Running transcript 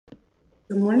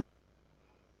Good morning.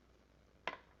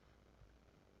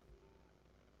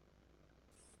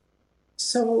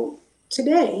 So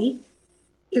today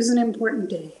is an important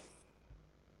day.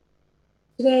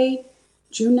 Today,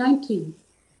 June 19th,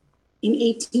 in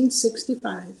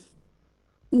 1865,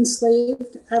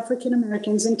 enslaved African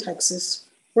Americans in Texas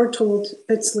were told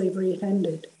that slavery had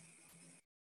ended.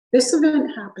 This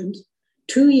event happened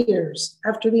 2 years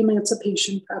after the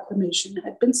Emancipation Proclamation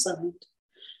had been signed,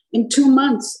 and 2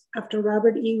 months after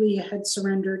Robert E. Lee had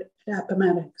surrendered at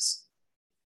Appomattox.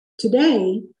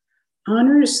 Today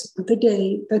honors the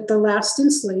day that the last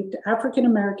enslaved African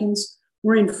Americans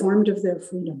were informed of their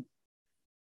freedom.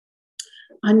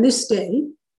 On this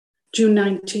day, June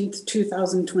 19th,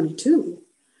 2022,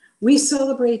 we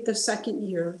celebrate the second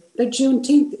year that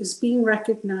Juneteenth is being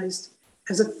recognized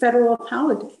as a federal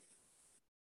holiday.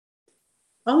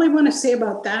 All I want to say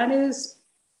about that is,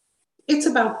 it's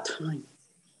about time.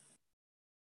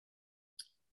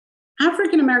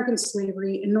 African American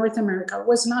slavery in North America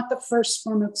was not the first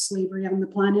form of slavery on the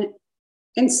planet,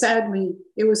 and sadly,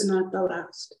 it was not the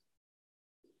last.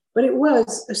 But it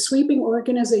was a sweeping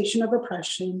organization of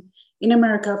oppression in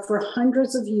America for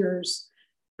hundreds of years,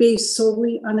 based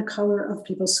solely on the color of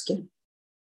people's skin.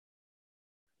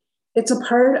 It's a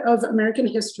part of American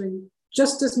history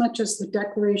just as much as the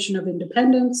Declaration of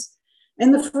Independence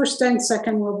and the First and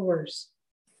Second World Wars.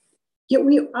 Yet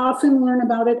we often learn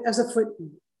about it as a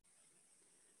footnote,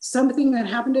 something that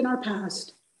happened in our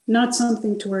past, not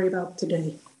something to worry about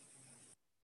today.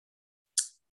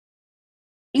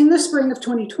 In the spring of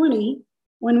 2020,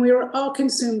 when we were all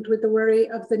consumed with the worry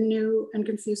of the new and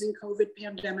confusing COVID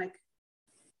pandemic,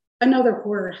 another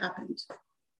horror happened.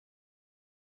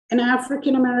 An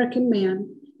African American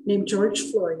man named George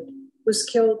Floyd was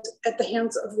killed at the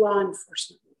hands of law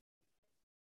enforcement.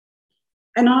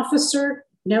 An officer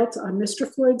knelt on Mr.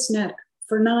 Floyd's neck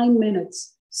for 9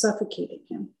 minutes, suffocating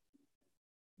him.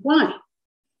 Why?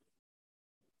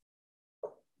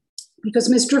 Because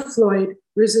Mr. Floyd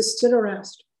resisted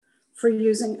arrest for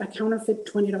using a counterfeit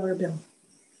 $20 bill.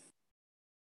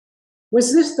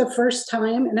 Was this the first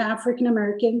time an African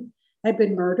American had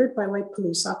been murdered by white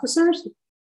police officers?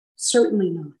 Certainly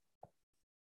not.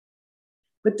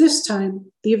 But this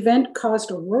time, the event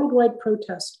caused a worldwide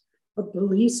protest of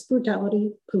police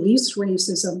brutality, police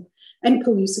racism, and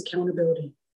police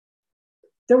accountability.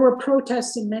 There were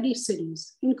protests in many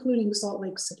cities, including Salt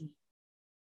Lake City.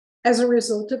 As a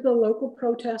result of the local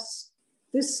protests,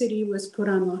 this city was put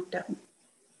on lockdown.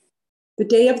 The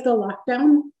day of the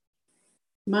lockdown,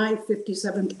 my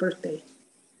 57th birthday.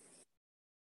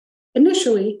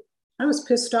 Initially, I was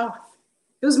pissed off.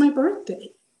 It was my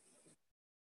birthday.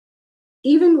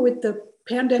 Even with the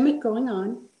pandemic going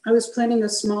on, I was planning a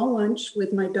small lunch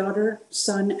with my daughter,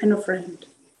 son, and a friend.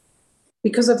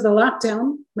 Because of the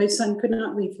lockdown, my son could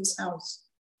not leave his house.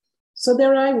 So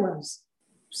there I was,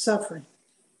 suffering.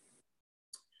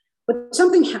 But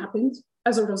something happened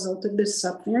as a result of this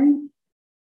suffering.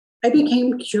 I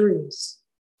became curious.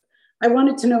 I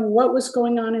wanted to know what was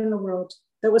going on in the world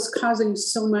that was causing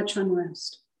so much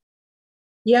unrest.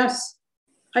 Yes,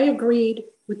 I agreed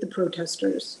with the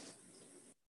protesters.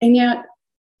 And yet,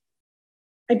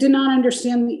 I did not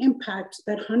understand the impact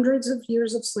that hundreds of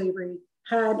years of slavery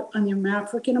had on the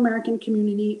African American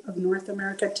community of North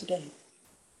America today.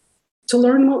 To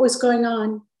learn what was going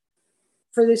on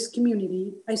for this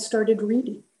community, I started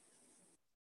reading.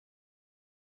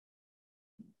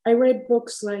 I read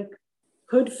books like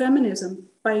Hood Feminism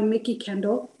by Mikki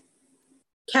Kendall,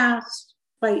 Caste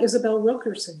by Isabel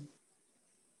Wilkerson,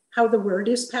 How the Word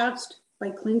is Passed by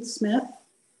Clint Smith,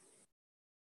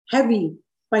 Heavy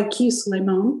by Keith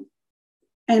Lemon,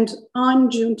 and On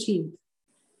Juneteenth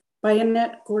by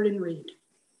Annette Gordon-Reed.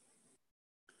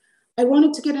 I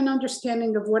wanted to get an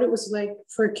understanding of what it was like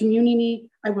for a community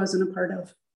I wasn't a part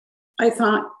of. I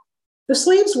thought, the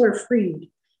slaves were freed,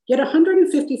 yet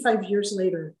 155 years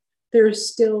later, there is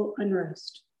still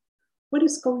unrest. What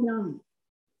is going on?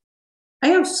 I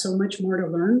have so much more to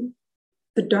learn.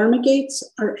 The Dharma gates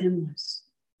are endless.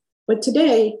 But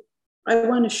today, I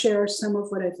want to share some of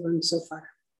what I've learned so far.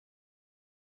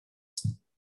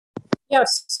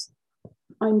 Yes,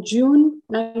 on June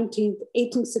 19th,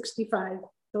 1865,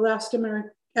 the last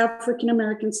African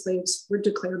American slaves were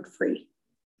declared free.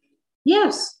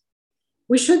 Yes,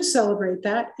 we should celebrate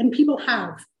that, and people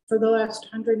have for the last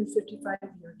 155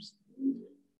 years.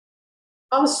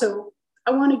 Also,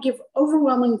 I want to give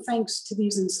overwhelming thanks to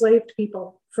these enslaved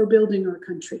people for building our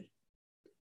country.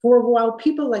 For while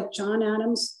people like John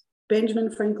Adams,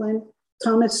 Benjamin Franklin,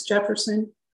 Thomas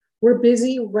Jefferson were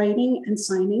busy writing and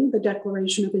signing the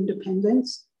Declaration of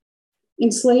Independence,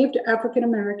 enslaved African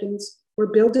Americans were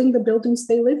building the buildings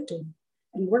they lived in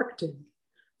and worked in,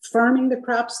 farming the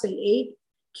crops they ate,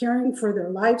 caring for their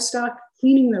livestock,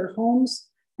 cleaning their homes,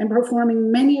 and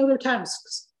performing many other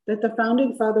tasks that the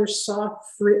founding fathers saw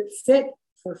fit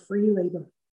for free labor.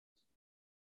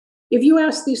 If you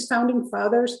ask these founding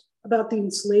fathers about the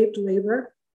enslaved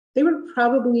labor, they would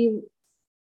probably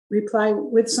reply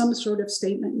with some sort of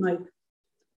statement like,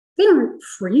 "They aren't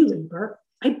free labor,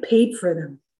 I paid for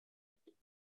them."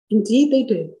 Indeed, they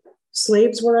did.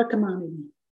 Slaves were a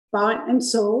commodity, bought and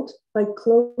sold like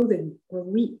clothing or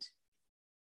wheat.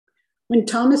 When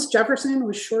Thomas Jefferson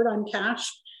was short on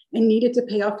cash and needed to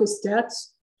pay off his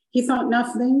debts, he thought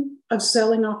nothing of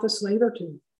selling off a slave or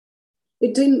two.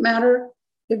 It didn't matter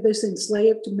if this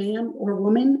enslaved man or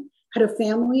woman had a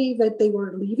family that they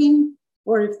were leaving,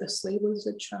 or if the slave was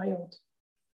a child.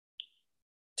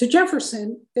 To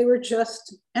Jefferson, they were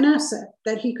just an asset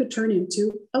that he could turn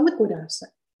into a liquid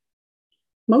asset.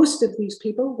 Most of these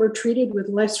people were treated with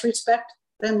less respect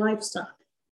than livestock.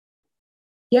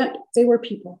 Yet they were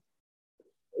people,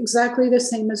 exactly the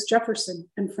same as Jefferson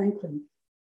and Franklin.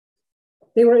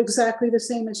 They were exactly the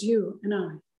same as you and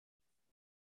I.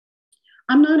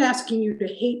 I'm not asking you to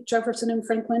hate Jefferson and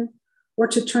Franklin or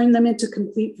to turn them into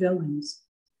complete villains,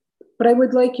 but I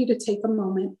would like you to take a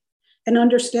moment and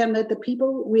understand that the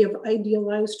people we have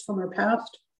idealized from our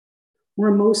past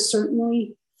were most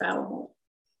certainly fallible.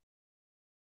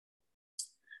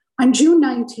 On June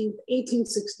 19,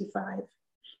 1865,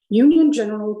 Union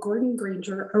General Gordon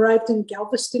Granger arrived in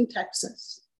Galveston,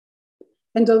 Texas,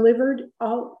 and declared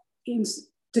all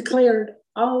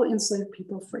enslaved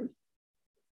people free.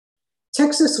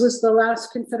 Texas was the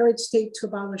last Confederate state to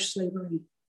abolish slavery.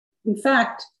 In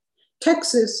fact,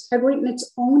 Texas had written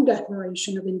its own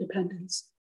Declaration of Independence.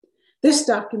 This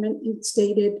document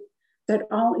stated that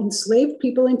all enslaved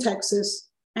people in Texas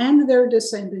and their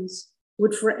descendants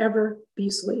would forever be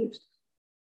slaves.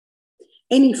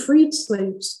 Any freed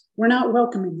slaves were not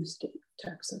welcome in the state of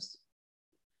Texas.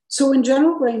 So when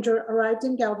General Granger arrived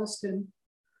in Galveston,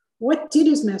 what did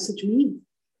his message mean?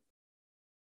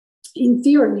 In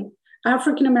theory,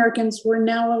 African Americans were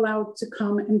now allowed to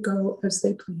come and go as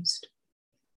they pleased.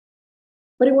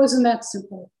 But it wasn't that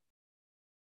simple.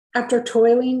 After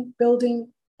toiling,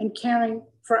 building, and caring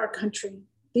for our country,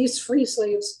 these free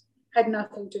slaves had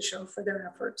nothing to show for their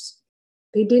efforts.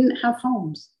 They didn't have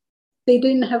homes. They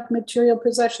didn't have material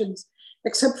possessions,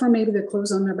 except for maybe the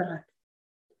clothes on their back.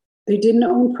 They didn't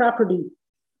own property.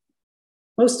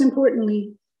 Most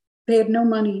importantly, they had no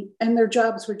money and their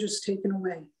jobs were just taken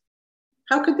away.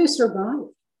 How could they survive?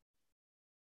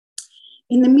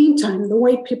 In the meantime, the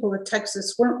white people of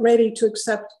Texas weren't ready to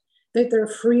accept that their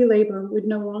free labor would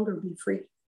no longer be free.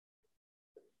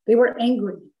 They were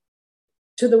angry.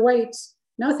 To the whites,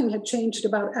 nothing had changed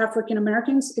about African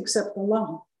Americans except the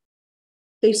law.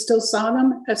 They still saw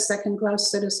them as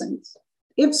second-class citizens,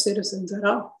 if citizens at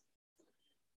all.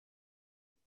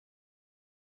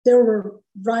 There were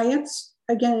riots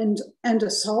and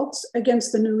assaults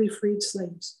against the newly freed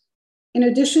slaves. In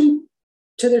addition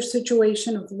to their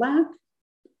situation of lack,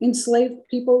 enslaved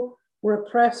people were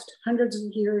oppressed hundreds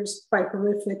of years by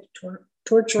horrific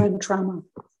torture and trauma.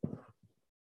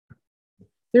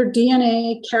 Their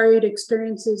DNA carried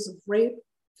experiences of rape,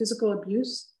 physical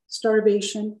abuse,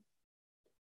 starvation,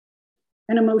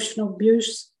 and emotional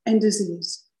abuse and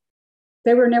disease.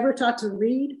 They were never taught to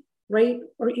read, write,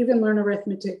 or even learn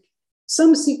arithmetic.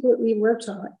 Some secretly were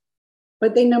taught,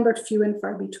 but they numbered few and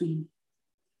far between.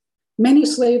 Many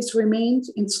slaves remained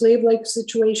in slave-like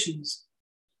situations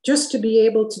just to be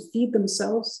able to feed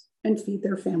themselves and feed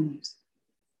their families.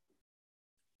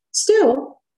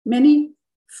 Still, many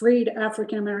freed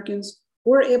African Americans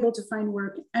were able to find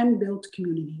work and build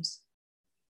communities.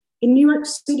 In New York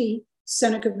City,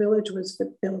 Seneca Village was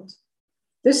built.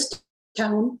 This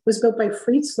town was built by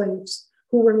freed slaves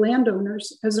who were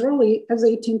landowners as early as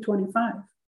 1825.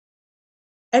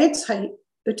 At its height,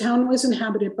 the town was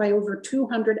inhabited by over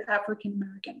 200 African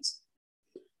Americans.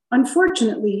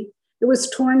 Unfortunately, it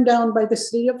was torn down by the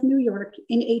city of New York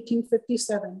in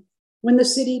 1857 when the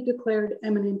city declared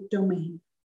eminent domain.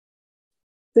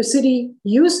 The city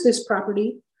used this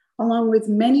property along with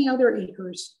many other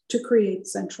acres to create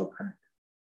Central Park.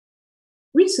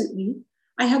 Recently,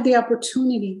 I had the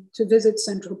opportunity to visit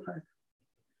Central Park.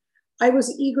 I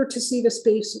was eager to see the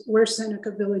space where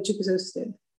Seneca Village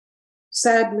existed.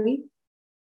 Sadly,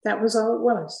 that was all it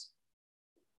was,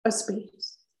 a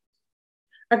space.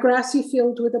 A grassy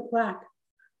field with a plaque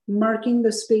marking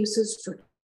the spaces for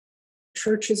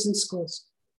churches and schools.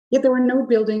 Yet there were no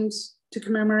buildings to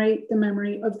commemorate the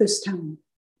memory of this town.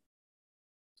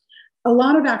 A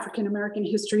lot of African American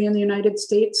history in the United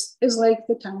States is like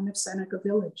the town of Seneca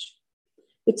Village.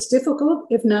 It's difficult,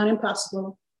 if not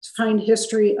impossible, to find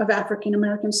history of African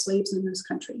American slaves in this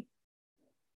country.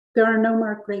 There are no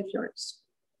marked graveyards.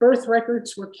 Birth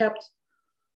records were kept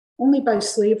only by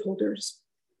slaveholders.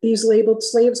 These labeled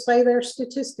slaves by their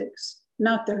statistics,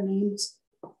 not their names.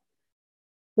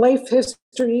 Life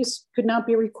histories could not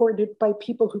be recorded by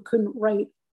people who couldn't write,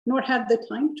 nor had the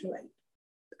time to write.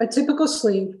 A typical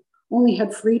slave only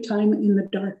had free time in the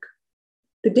dark.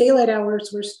 The daylight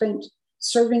hours were spent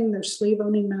serving their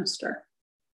slave-owning master.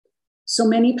 So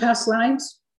many past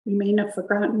lives remain a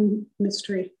forgotten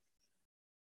mystery.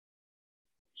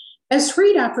 As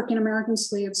freed African American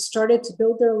slaves started to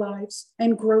build their lives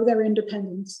and grow their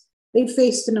independence, they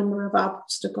faced a number of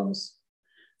obstacles.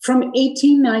 From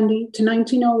 1890 to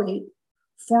 1908,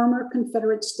 former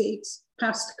Confederate states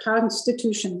passed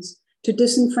constitutions to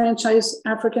disenfranchise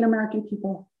African American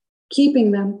people,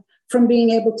 keeping them from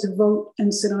being able to vote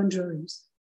and sit on juries.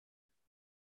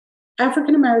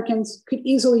 African Americans could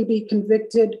easily be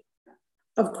convicted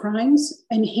of crimes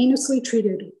and heinously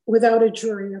treated without a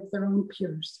jury of their own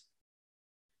peers.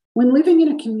 When living in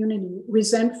a community,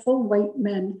 resentful white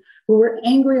men who were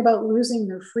angry about losing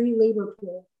their free labor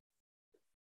pool,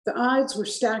 the odds were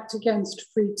stacked against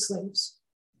freed slaves.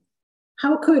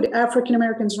 How could African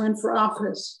Americans run for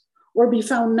office or be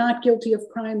found not guilty of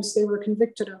crimes they were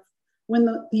convicted of when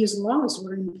these laws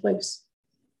were in place?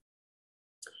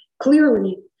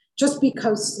 Clearly, just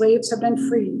because slaves have been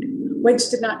freed, whites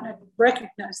did not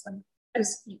recognize them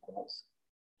as equals.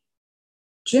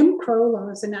 Jim Crow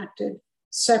laws enacted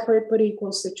separate but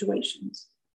equal situations.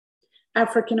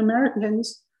 African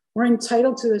Americans were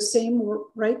entitled to the same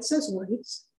rights as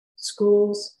whites: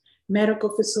 schools,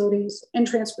 medical facilities, and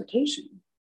transportation.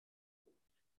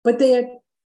 But they had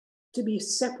to be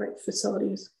separate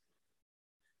facilities.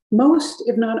 Most,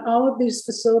 if not all, of these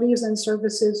facilities and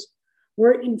services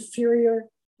were inferior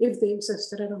if they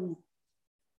existed at all.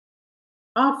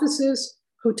 Offices,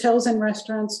 hotels, and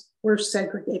restaurants were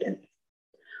segregated,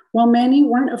 while many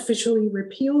weren't officially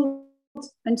repealed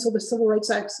until the Civil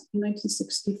Rights Act in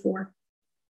 1964.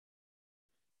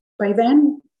 By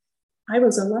then, I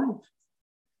was alive.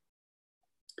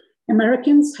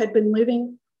 Americans had been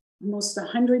living almost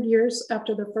 100 years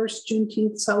after the first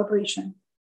Juneteenth celebration.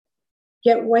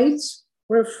 Yet whites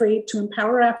were afraid to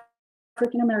empower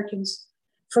African Americans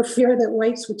for fear that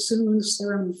whites would soon lose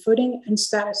their own footing and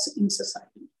status in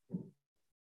society.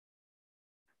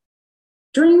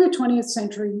 During the 20th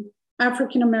century,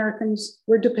 African Americans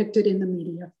were depicted in the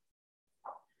media.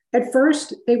 At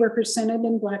first, they were presented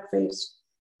in blackface,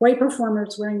 white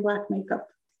performers wearing black makeup.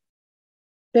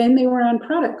 Then they were on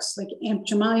products like Aunt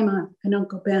Jemima and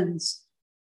Uncle Ben's.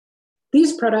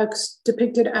 These products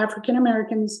depicted African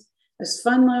Americans as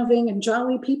fun-loving and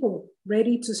jolly people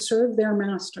ready to serve their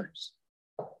masters.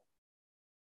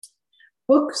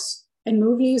 Books and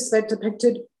movies that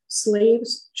depicted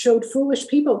slaves showed foolish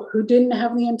people who didn't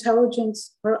have the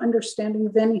intelligence or understanding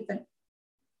of anything.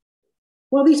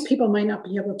 While these people might not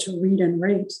be able to read and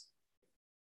write,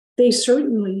 they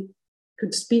certainly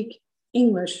could speak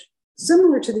English,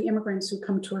 similar to the immigrants who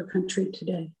come to our country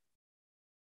today.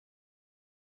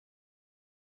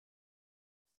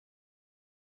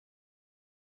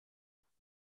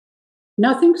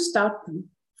 Nothing stopped them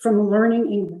from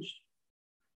learning English.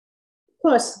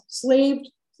 Plus,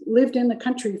 slaves lived in the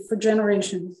country for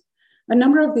generations. A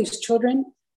number of these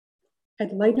children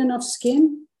had light enough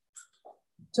skin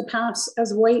to pass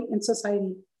as white in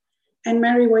society and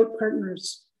marry white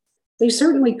partners. They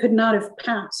certainly could not have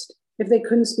passed if they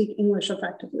couldn't speak English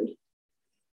effectively.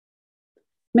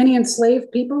 Many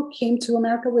enslaved people came to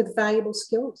America with valuable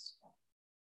skills.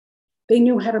 They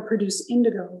knew how to produce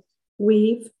indigo,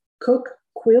 weave, cook,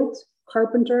 quilt,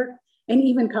 carpenter, and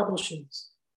even cobble shoes.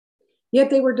 Yet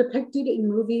they were depicted in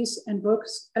movies and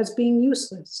books as being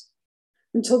useless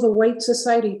until the white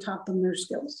society taught them their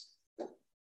skills.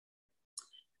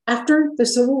 After the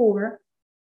Civil War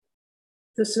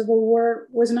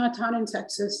was not taught in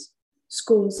Texas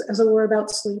schools as a war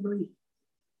about slavery.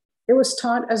 It was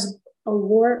taught as a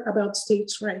war about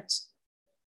states' rights.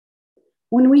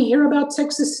 When we hear about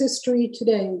Texas history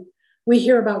today, we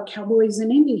hear about cowboys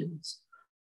and Indians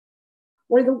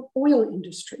or the oil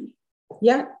industry.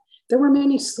 Yet there were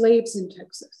many slaves in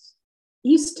Texas.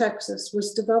 East Texas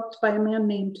was developed by a man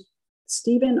named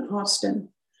Stephen Austin,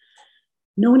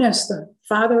 known as the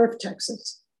father of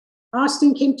Texas.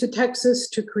 Austin came to Texas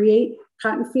to create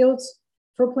cotton fields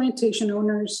for plantation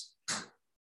owners,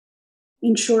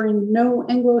 ensuring no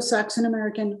Anglo-Saxon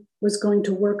American was going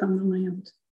to work on the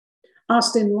land.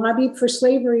 Austin lobbied for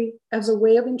slavery as a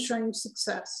way of ensuring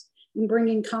success in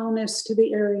bringing colonists to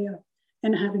the area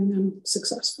and having them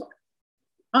successful.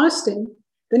 Austin,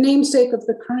 the namesake of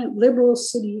the current liberal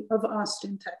city of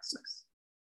Austin, Texas.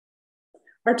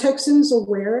 Are Texans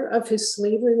aware of his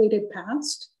slave-related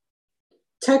past?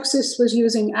 Texas was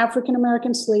using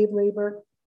African-American slave labor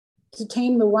to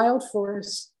tame the wild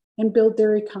forests and build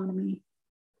their economy.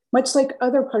 Much like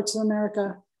other parts of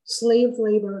America, slave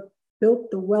labor built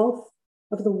the wealth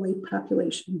of the white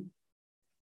population.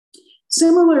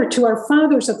 Similar to our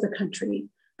fathers of the country,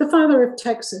 the father of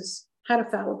Texas had a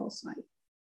fallible side.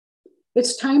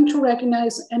 It's time to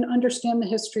recognize and understand the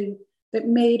history that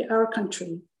made our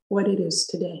country what it is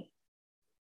today.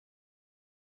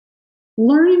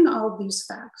 Learning all of these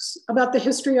facts about the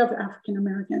history of African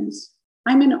Americans,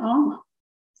 I'm in awe.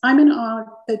 I'm in awe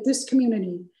that this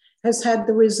community has had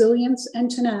the resilience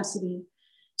and tenacity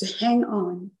to hang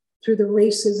on through the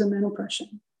racism and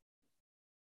oppression.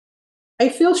 I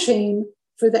feel shame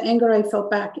for the anger I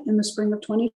felt back in the spring of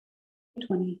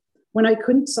 2020 when I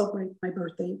couldn't celebrate my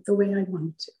birthday the way I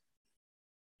wanted to.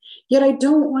 Yet I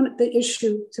don't want the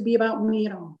issue to be about me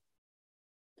at all.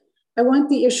 I want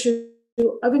the issue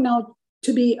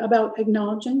to be about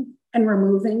acknowledging and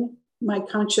removing my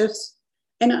conscious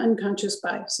and unconscious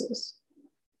biases.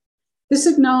 This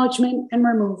acknowledgement and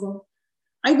removal,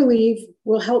 I believe,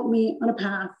 will help me on a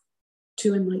path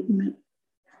to enlightenment.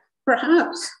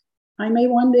 Perhaps I may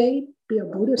one day be a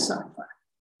bodhisattva.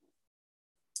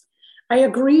 I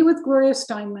agree with Gloria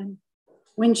Steinem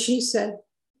when she said,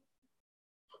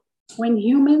 when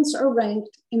humans are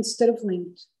ranked instead of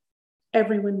linked,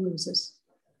 everyone loses.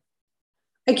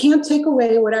 I can't take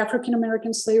away what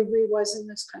African-American slavery was in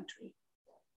this country,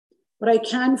 but I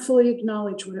can fully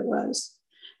acknowledge what it was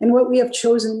and what we have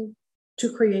chosen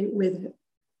to create with it.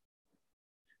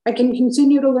 I can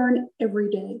continue to learn every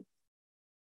day,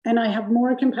 and I have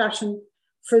more compassion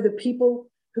for the people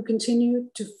who continue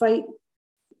to fight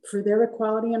for their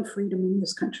equality and freedom in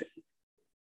this country.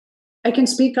 I can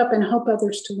speak up and help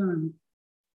others to learn.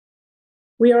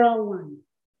 We are all one.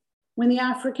 When the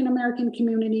African-American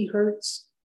community hurts,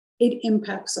 it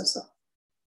impacts us all.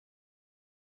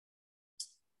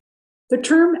 The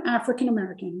term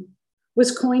African-American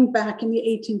was coined back in the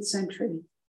 18th century,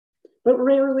 but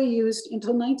rarely used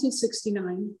until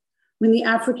 1969, when the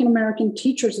African-American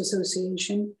Teachers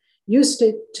Association used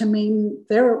it to name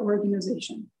their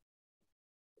organization.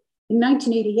 In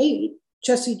 1988,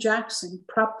 Jesse Jackson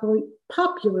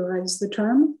popularized the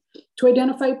term to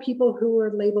identify people who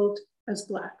were labeled as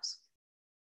Blacks.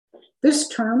 This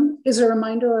term is a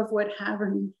reminder of what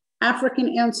having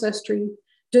African ancestry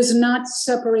does not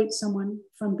separate someone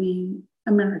from being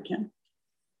American.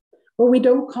 Or we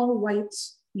don't call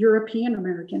whites European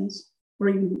Americans or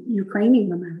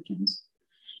Ukrainian Americans.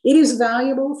 It is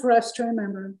valuable for us to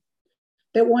remember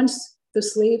that once the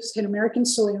slaves hit American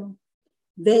soil,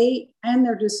 they and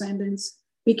their descendants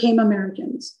became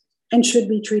Americans and should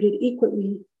be treated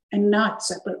equally and not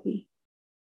separately.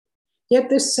 Yet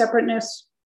this separateness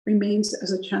remains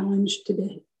as a challenge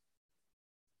today.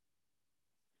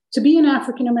 To be an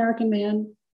African-American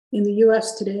man in the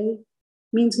US today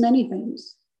means many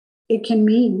things. It can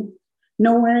mean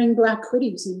no wearing Black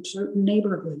hoodies in certain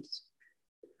neighborhoods,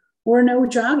 or no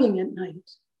jogging at night,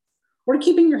 or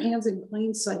keeping your hands in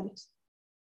plain sight,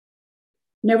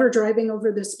 never driving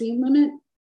over the speed limit,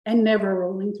 and never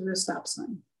rolling through a stop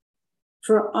sign.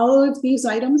 For all of these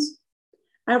items,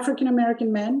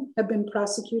 African-American men have been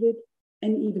prosecuted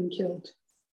and even killed.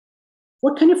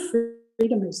 What kind of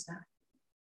freedom is that?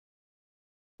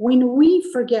 When we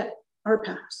forget our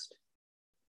past,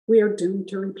 we are doomed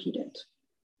to repeat it.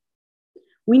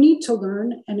 We need to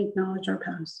learn and acknowledge our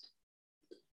past.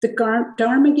 The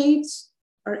Dharma gates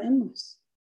are endless,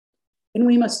 and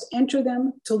we must enter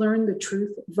them to learn the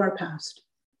truth of our past.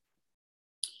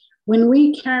 When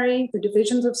we carry the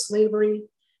divisions of slavery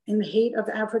and the hate of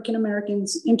African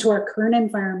Americans into our current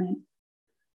environment,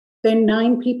 then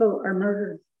 9 people are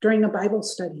murdered during a Bible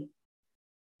study.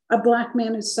 A Black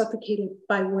man is suffocated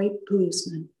by white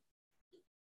policemen,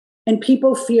 and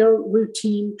people fear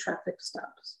routine traffic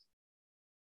stops.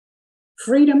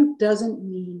 Freedom doesn't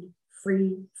mean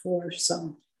free for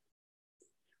some.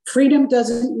 Freedom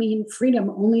doesn't mean freedom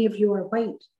only if you are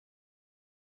white.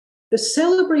 The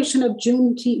celebration of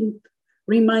Juneteenth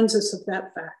reminds us of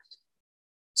that fact.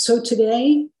 So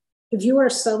today, if you are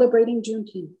celebrating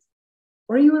Juneteenth,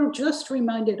 or you are just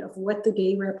reminded of what the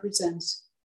day represents,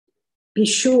 be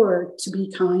sure to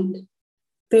be kind,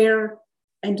 fair,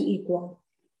 and equal.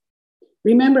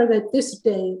 Remember that this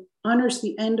day honors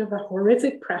the end of a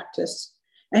horrific practice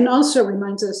and also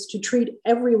reminds us to treat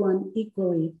everyone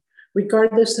equally,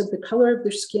 regardless of the color of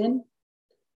their skin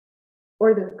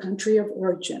or their country of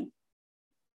origin.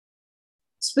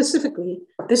 Specifically,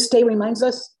 this day reminds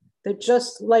us that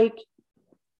just like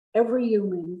every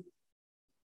human,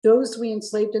 those we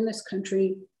enslaved in this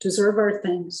country deserve our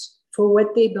thanks for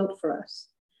what they built for us,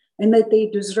 and that they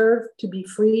deserve to be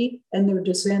free and their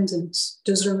descendants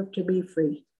deserve to be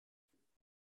free.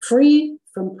 Free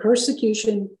from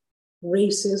persecution,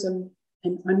 racism,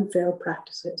 and unfair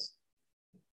practices.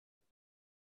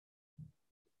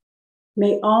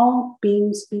 May all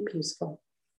beings be peaceful.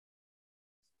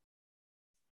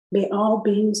 May all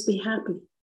beings be happy.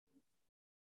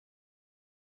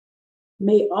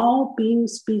 May all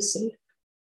beings be safe.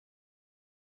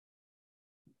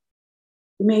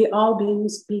 May all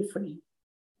beings be free.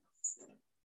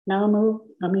 Namu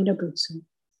Amida Butsu.